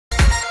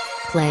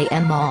play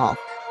 'em all.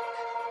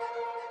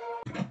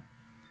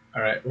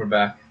 Alright, we're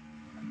back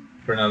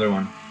for another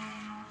one.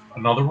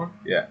 Another one?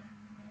 Yeah.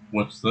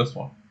 What's this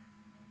one?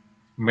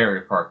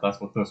 Mario Kart,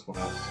 that's what this one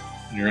is.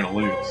 You're gonna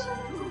lose.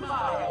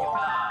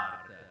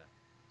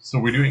 So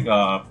we're doing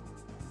a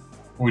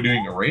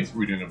race or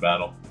we're doing a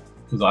battle?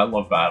 Because I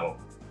love battle.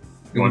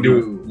 You want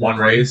to do one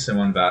race and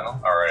one battle?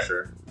 Alright.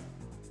 Sure.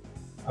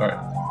 Alright,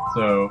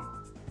 so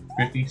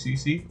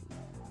 50cc?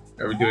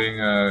 Are we doing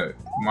a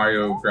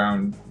Mario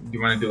Ground? Do you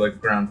want to do like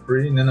Grand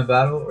Prix and then a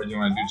battle, or do you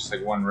want to do just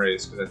like one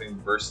race? Because I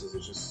think versus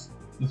is just.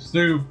 Let's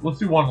do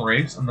one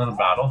race and then a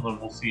battle, and then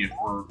we'll see if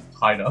we're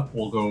tied up.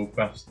 We'll go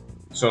best.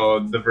 So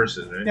the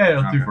versus, right? Yeah,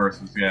 let's do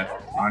versus. Yeah.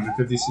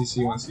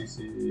 150cc,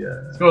 1cc.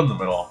 Let's go in the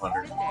middle.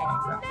 100. Okay.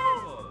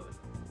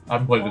 I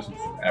haven't played this one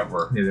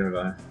forever. Neither have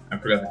I. I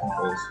forgot the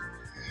controls.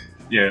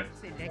 Yeah.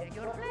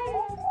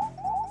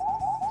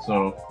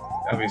 So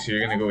obviously,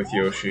 you're gonna go with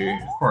Yoshi.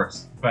 Of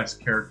course, best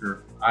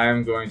character. I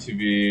am going to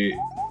be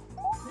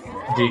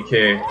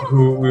DK,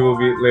 who we will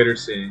be later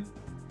seeing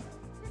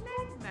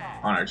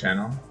on our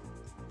channel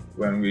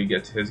when we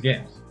get to his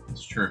games.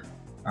 It's true.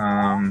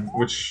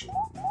 Which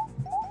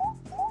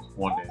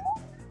one day.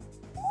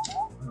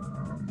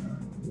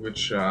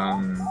 Which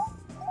map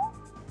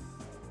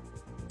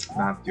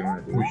do you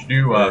want to do? We should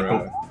do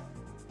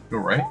go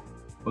right.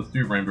 Let's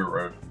do Rainbow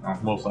Road.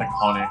 Most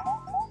iconic.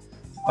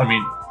 I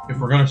mean, if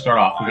we're gonna start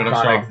off, we gotta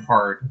start off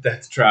hard.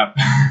 Death Trap.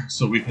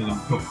 So we can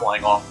go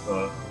flying off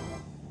the.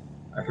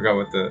 I forgot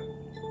what the.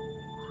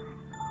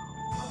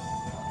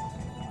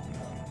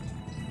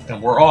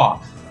 And we're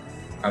off.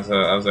 I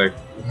was like,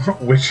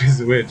 which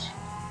is which?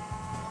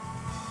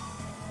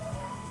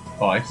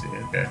 Oh, I see.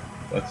 Okay,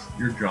 that's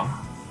your jump.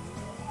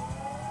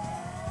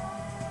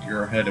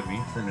 You're ahead of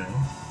me for now.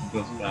 It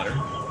doesn't matter.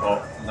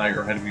 Oh, now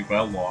you're ahead of me by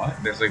a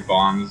lot. There's like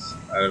bombs.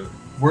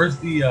 Where's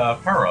the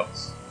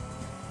power-ups?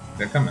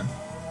 They're coming.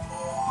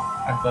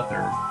 I thought they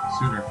were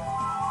sooner.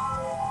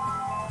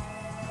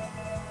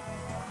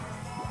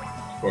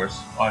 Of course.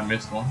 Oh, I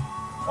missed one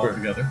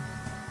altogether.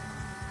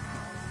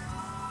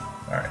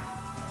 Alright.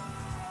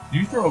 Do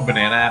you throw a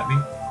banana at me?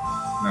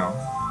 No.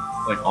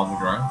 Like on the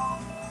ground?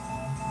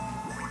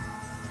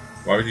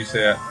 Why would you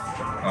say that?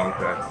 Oh,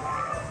 okay.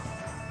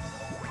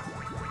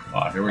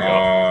 Oh, here we go.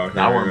 Oh,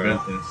 now we're in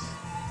business.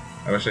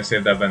 I wish I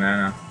saved that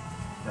banana.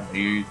 No,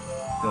 I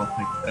don't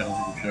think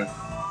we should.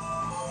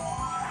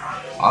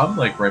 I'm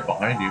like right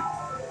behind you.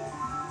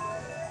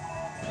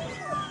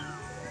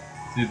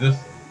 See,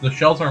 the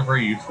shells aren't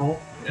very useful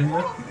in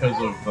this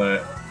because of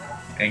the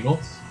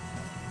angles.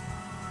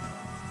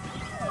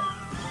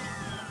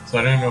 So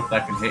I don't know if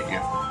that can hit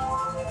you.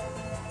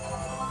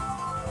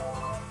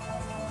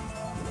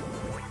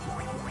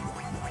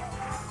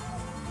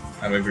 I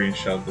have a green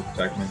shell to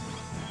protect me.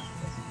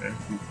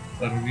 That's okay.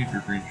 I don't need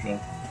your green shell.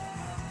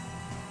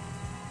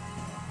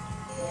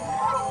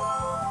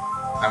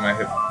 I might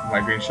hit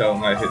my green shell.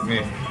 Might hit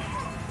me.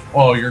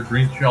 Oh, your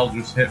green shell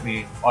just hit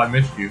me. Oh, I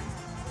missed you.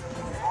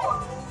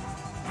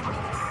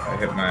 I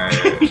hit my.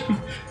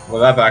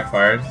 Well, that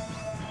backfired.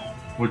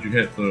 Would you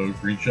hit the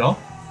green shell?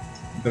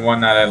 The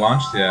one that I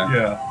launched, yeah.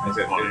 Yeah. It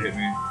hit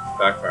me.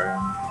 Backfired.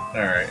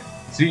 Alright.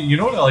 See, you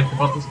know what I liked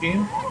about this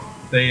game?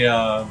 They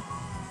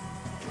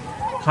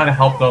kind of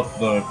helped out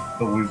the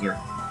loser.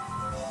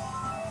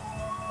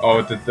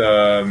 Oh,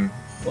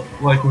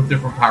 like with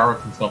different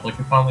power-ups and stuff. Like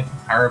I found like the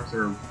power-ups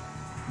are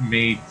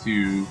made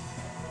to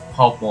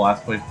help the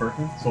last place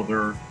person, so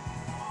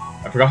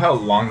I forgot how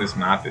long this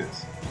map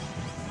is.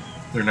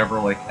 They're never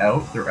like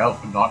out. They're out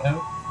but not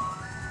out.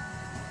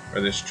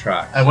 Or this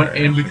track. I went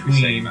in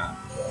between.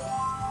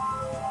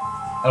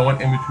 I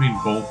went in between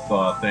both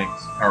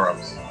things,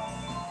 power-ups.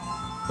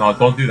 No,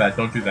 don't do that.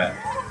 Don't do that.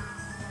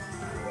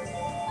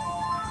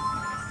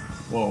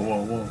 Whoa,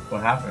 whoa, whoa!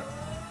 What happened?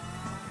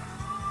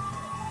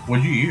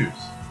 What'd you use?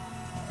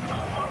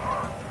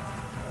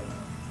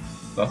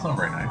 That's not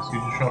very nice. You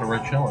just shot a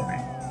red shell at me.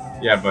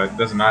 Yeah, but it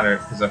doesn't matter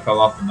because I fell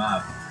off the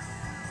map,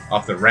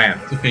 off the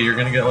ramp. It's okay. You're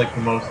gonna get like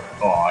the most.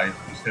 Oh, I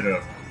just hit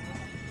a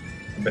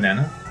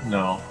banana.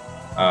 No.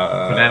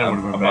 Banana would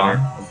have been better.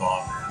 A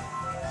bomb.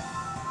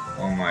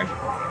 Oh my!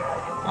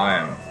 I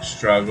am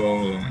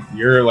struggling.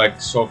 You're like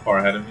so far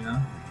ahead of me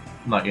now.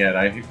 Not yet.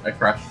 I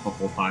crashed a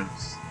couple of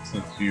times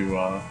since you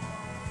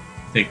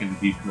taken the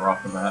detour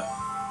off the map.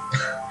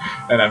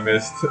 And I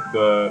missed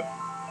the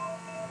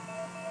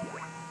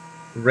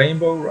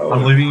Rainbow Road.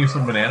 I'm leaving you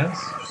some bananas.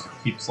 Just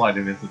keep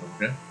sliding into them,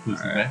 okay?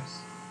 Who's the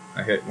next?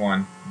 I hit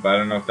one, but I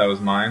don't know if that was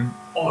mine.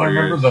 Oh, I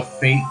remember the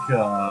fake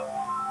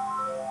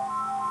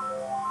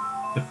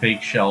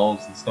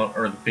shells and stuff,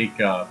 or the fake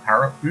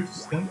power-up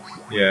boosts things.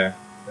 Yeah.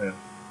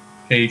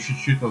 Okay, you should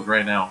shoot those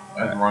right now.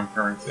 I had the wrong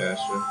turns. Yeah,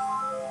 sure.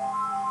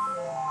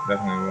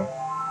 Definitely will.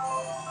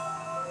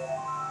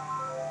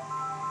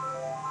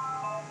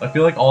 I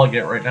feel like all I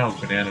get right now is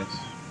bananas.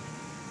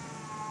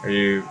 Are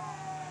you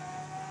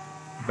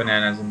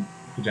bananas and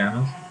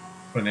pajamas?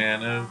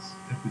 Bananas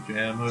and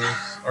pajamas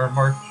are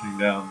marching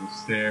down the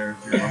stairs.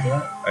 You remember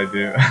that? I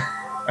do.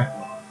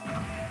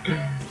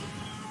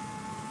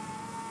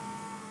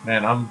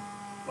 Man,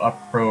 a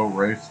pro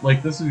race.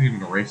 Like, this is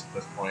even a race at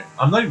this point.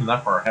 I'm not even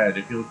that far ahead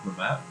if you look at the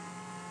map.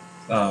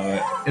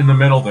 In the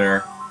middle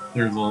there's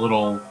a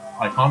little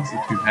icons,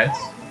 the two heads.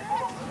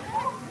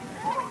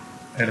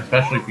 And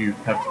especially if you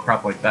have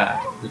crap like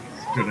that,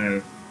 it's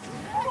gonna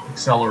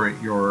accelerate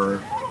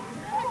your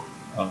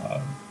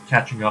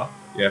catching up.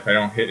 Yeah, if I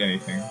don't hit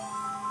anything.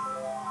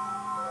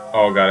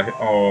 Oh god,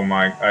 oh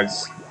my, I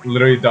just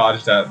literally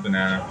dodged that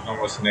banana.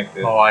 Almost nicked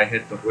it. Oh, I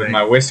hit the with thing.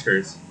 my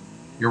whiskers.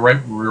 You're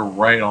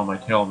right on my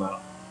tail now.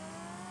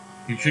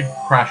 You should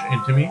crash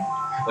into me,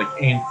 like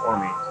aim for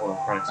me, is what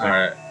I'm trying to say.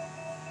 Alright.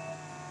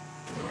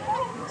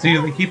 See,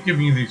 they keep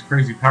giving you these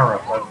crazy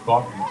power-ups. I've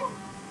gotten them.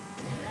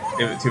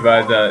 Yeah, too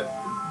bad that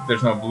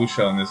there's no blue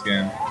shell in this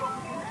game.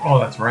 Oh,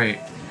 that's right.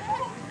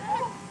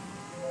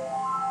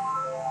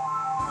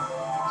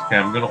 Okay,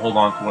 I'm gonna hold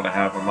on to what I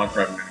have. I'm not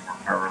grabbing any more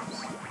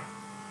power-ups.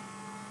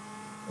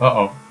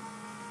 Uh-oh.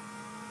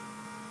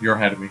 You're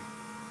ahead of me.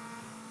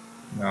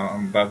 No,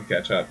 I'm about to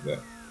catch up, but...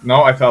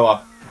 No, I fell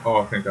off.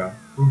 Oh, thank god.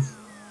 Oof.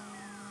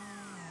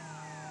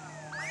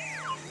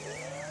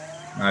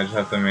 I just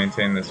have to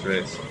maintain this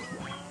race.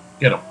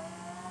 Get him.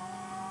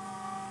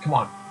 Come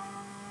on.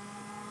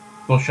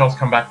 Those shells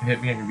come back to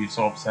hit me, I'm gonna be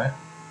so upset.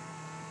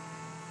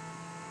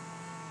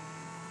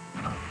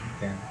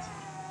 Damn it.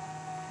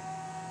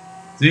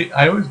 See,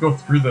 I always go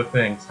through the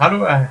things. How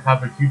do I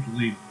have a huge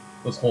lead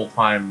this whole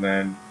time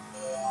then?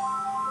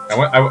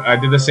 I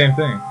did the same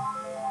thing.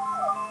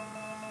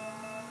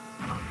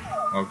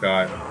 Oh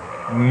god.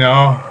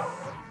 No.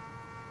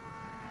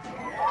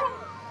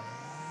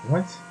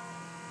 What?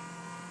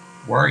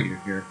 Where are you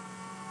here?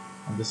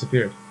 I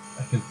disappeared.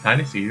 I can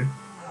kind of see you.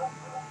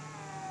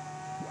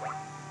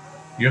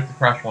 You have to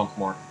crash once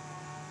more.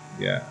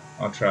 Yeah,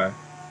 I'll try.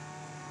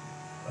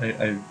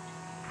 I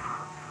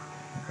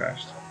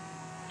crashed.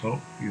 Oh,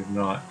 you have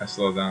not. I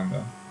slowed down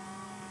though.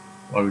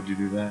 Why would you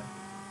do that?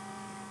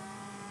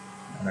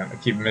 And I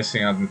keep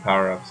missing out on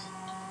power-ups.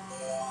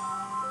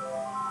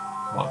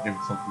 Come on, give me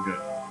something good.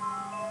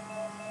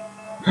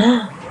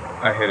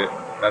 I hit it.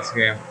 That's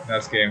game.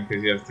 That's game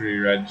because you have 3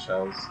 red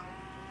shells.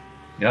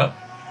 Yep.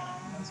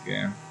 That's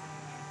game.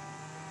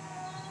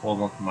 Just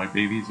hold on to my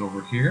babies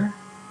over here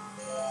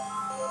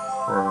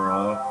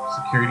for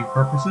security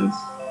purposes.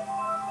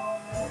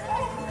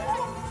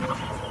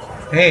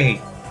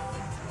 Hey!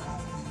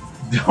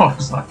 No,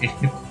 it's not you.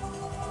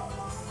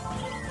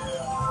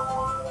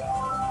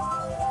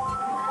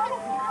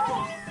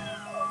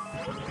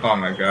 Oh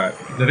my god.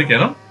 Did it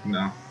get him?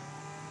 No.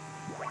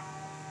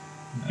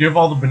 You have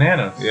all the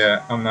bananas.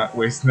 Yeah, I'm not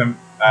wasting them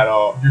at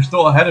all. You're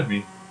still ahead of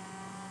me.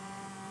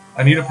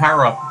 I need a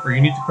power up, or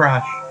you need to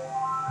crash.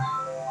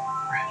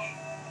 Crash.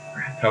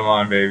 Crash. Come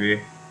on,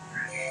 baby.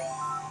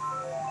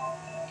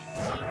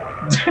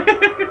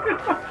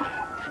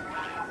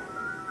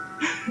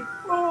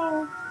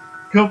 Oh,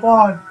 come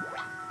on.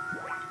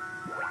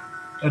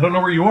 I don't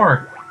know where you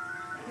are.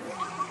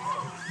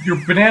 Your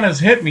bananas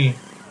hit me.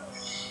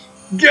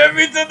 Get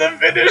me to the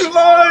finish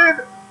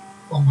line!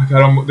 Oh my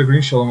god, the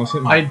green shell almost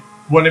hit me. I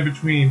went in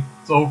between.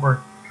 It's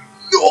over.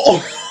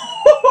 No!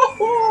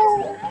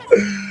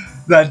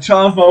 That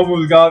chomp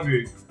almost got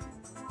me.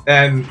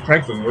 And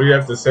Franklin, what do you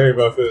have to say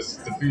about this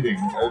defeating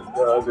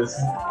this?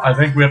 I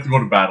think we have to go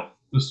to battle.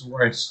 This is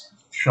where I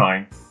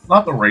shine,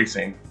 not the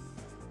racing.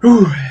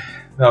 Whew.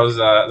 That was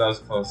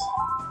close.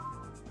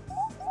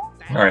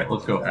 All right,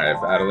 let's go. All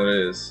right, battle it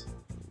is.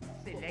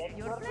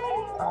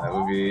 That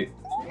would be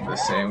the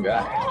same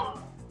guy.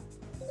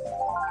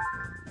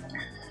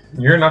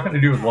 You're not going to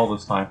do as well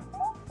this time.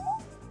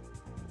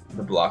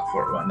 The block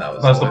fort one.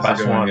 That's the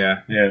best one.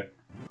 Yeah. Yeah.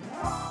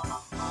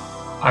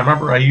 I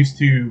remember we used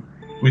to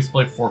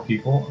play 4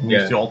 people, and we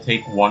used to all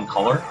take one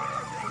color,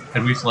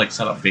 and we used to like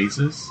set up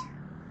bases.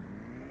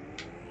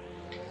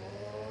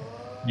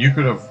 You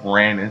could have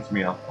ran into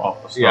me off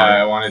the start. Yeah,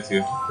 I wanted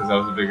to, because I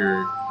was a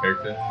bigger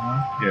character.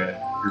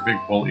 Yeah, you're a big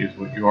bully is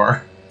what you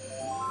are.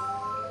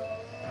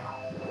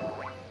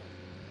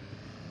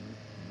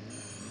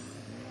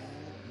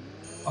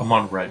 I'm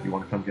on red. You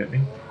want to come get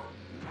me?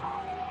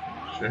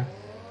 Sure.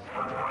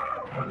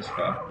 I just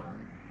fell.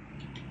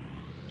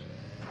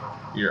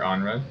 You're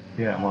on red?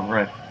 Yeah, I'm on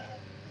red.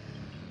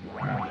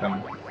 I'm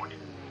coming.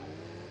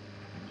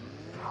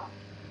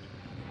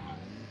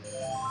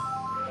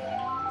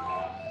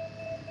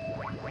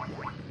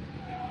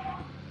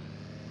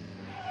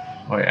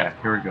 Oh yeah,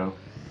 here we go.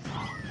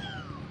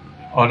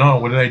 Oh no,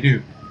 what did I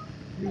do?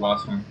 You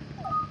lost one.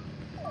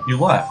 You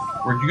left.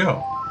 Where'd you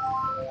go?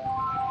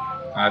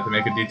 I had to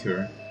make a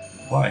detour.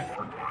 Why?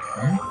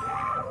 Hmm?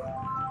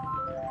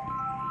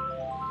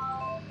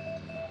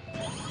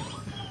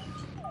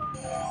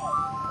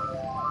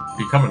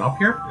 You coming up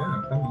here? Yeah,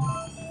 I'm coming.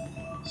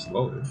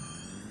 Slowly.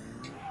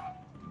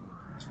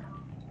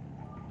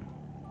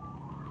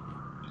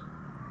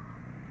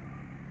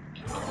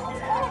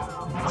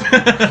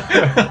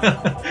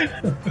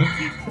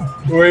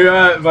 Where you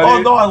at, buddy?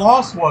 Oh no, I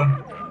lost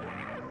one!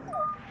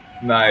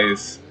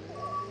 Nice.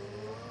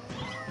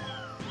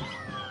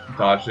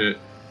 Dodge it.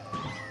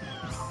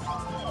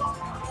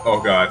 Oh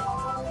god.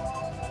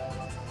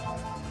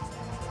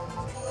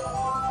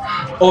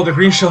 Oh, the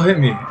green shell hit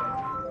me.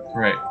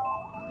 Right.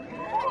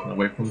 I'll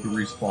wait for him to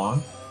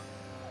respawn.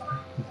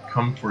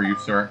 Come for you,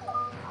 sir.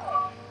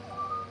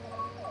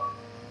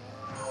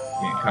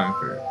 He ain't coming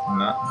for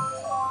nothing.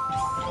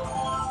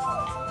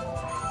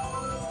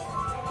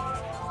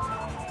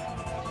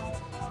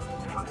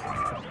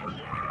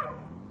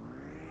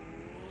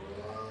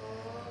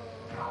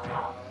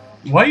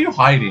 Why are you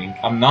hiding?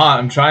 I'm not.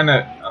 I'm trying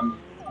to. I'm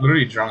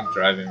literally drunk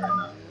driving right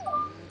now.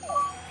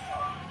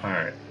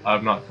 Alright,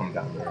 I've not come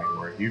down there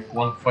anymore. You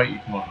want to fight, you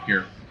come up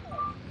here.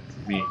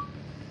 To me.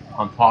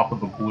 On top of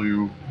the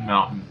blue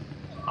mountain.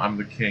 I'm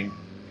the king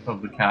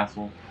of the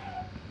castle.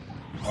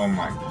 Oh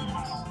my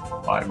goodness.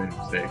 I made a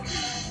mistake.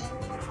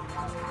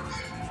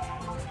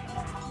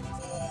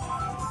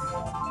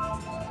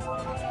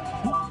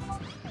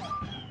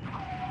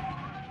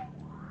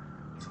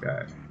 This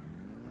guy.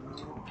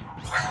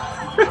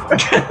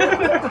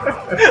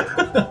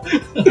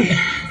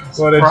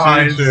 What a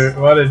choo-choo.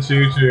 What a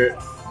choo-choo.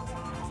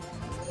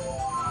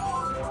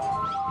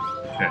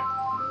 Okay.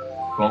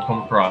 Don't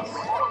come across.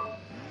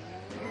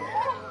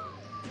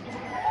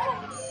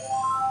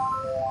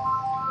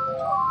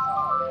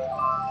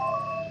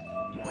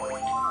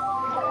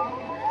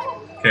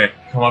 Okay,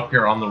 come up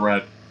here on the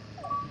red.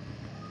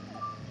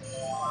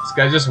 This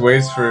guy just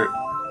waits for...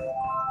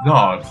 No,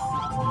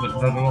 not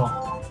at all.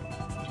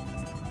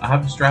 I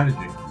have a strategy.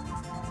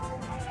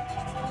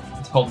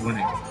 It's called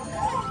winning.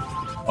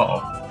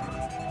 Uh-oh.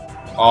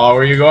 Oh,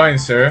 where are you going,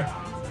 sir?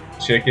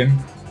 Chicken.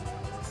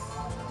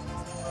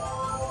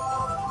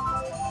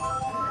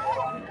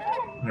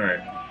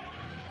 Alright.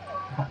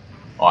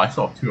 Oh, I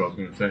saw two, I was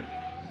gonna say.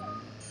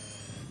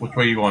 Which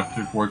way you going?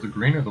 Towards the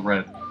green or the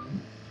red?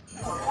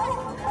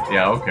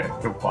 Yeah, okay.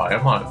 Goodbye.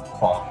 I'm not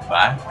falling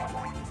back.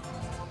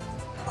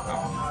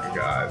 Oh my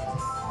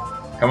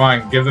god. Come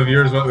on, give the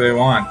viewers what they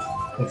want.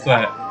 What's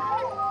that?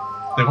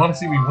 They want to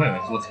see me win.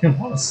 That's what they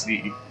want to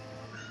see.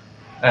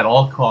 At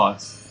all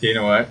costs. Okay, you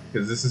know what?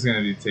 Because this is going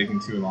to be taking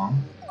too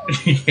long.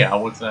 Yeah,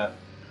 what's that?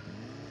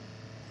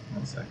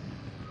 1 second.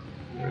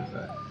 Where is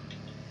that?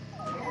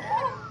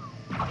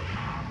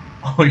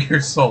 Oh, you're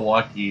so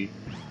lucky.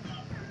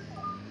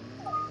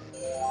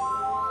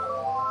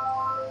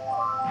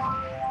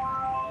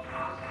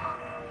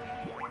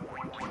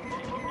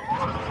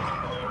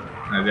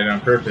 I did it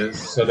on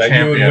purpose so that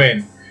you would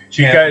win.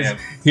 Champion.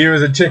 Because he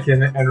was a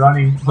chicken and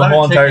running the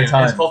whole entire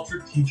time. It's called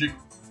strategic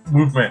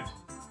movement.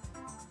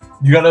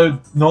 You gotta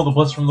know the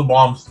blitz from the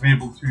bombs to be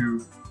able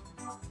to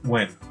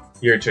win.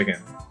 You're a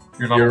chicken.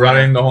 You're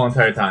running the whole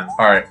entire time.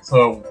 Alright,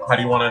 so how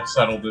do you want to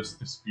settle this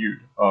dispute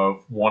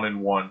of 1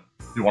 and 1?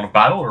 Do you want a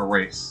battle or a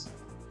race?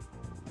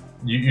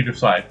 You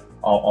decide.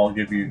 I'll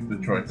give you the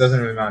choice. It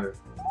doesn't really matter.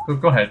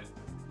 Go ahead.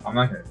 I'm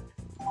not here.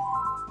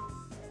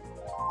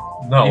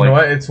 No, you know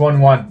what? It's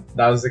 1-1.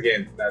 That was the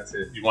game. That's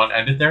it. You want to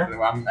end it there?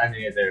 I'm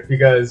ending it there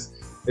because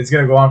it's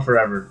gonna go on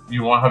forever.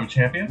 You want to have a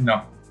champion?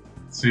 No.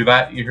 So you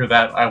hear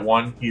that? I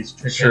won. He's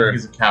chicken. Sure.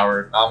 He's a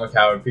coward. I'm a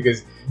coward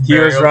because he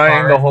was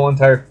running the whole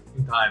entire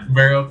time.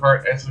 Mario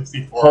Kart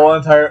N64. Whole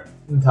entire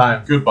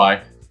time.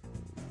 Goodbye.